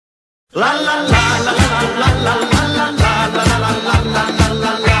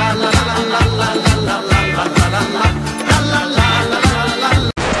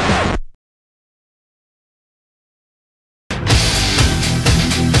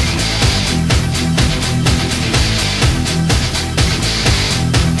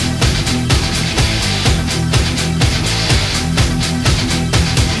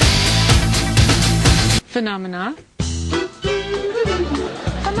Phenomena.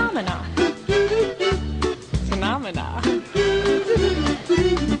 Phenomena. Phenomena.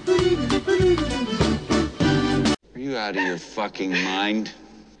 Are you out of your fucking mind?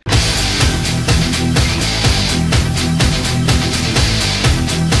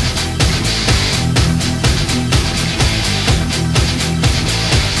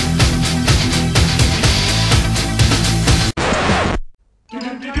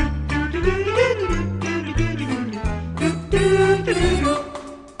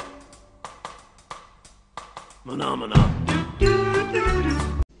 Phenomena.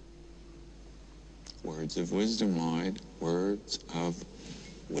 Words of wisdom, Lloyd. Words of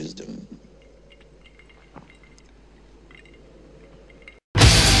wisdom.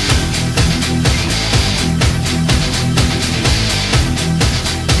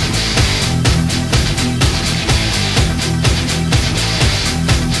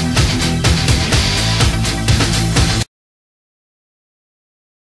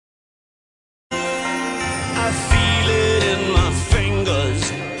 I feel it in my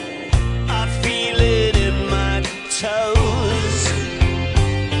fingers. I feel it in my toes.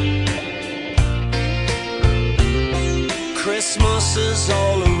 Christmas is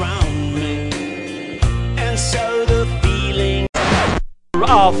all around me, and so the feeling.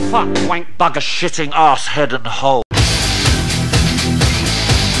 Oh fuck, wank, bugger, shitting, ass, head and hole.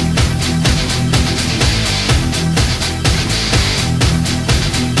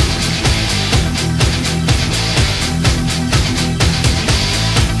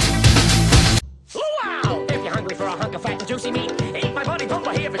 For a hunk of fat and juicy meat, eat my body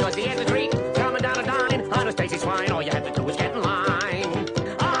pumper here because the end's a treat. Coming down a dine on a Stacy swine, all you have to do is get in line.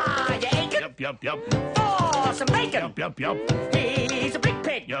 Ah, you aching? Yup. For some bacon? Yup. He's a big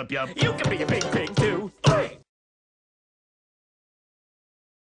pig. Yup. You can be a big pig too.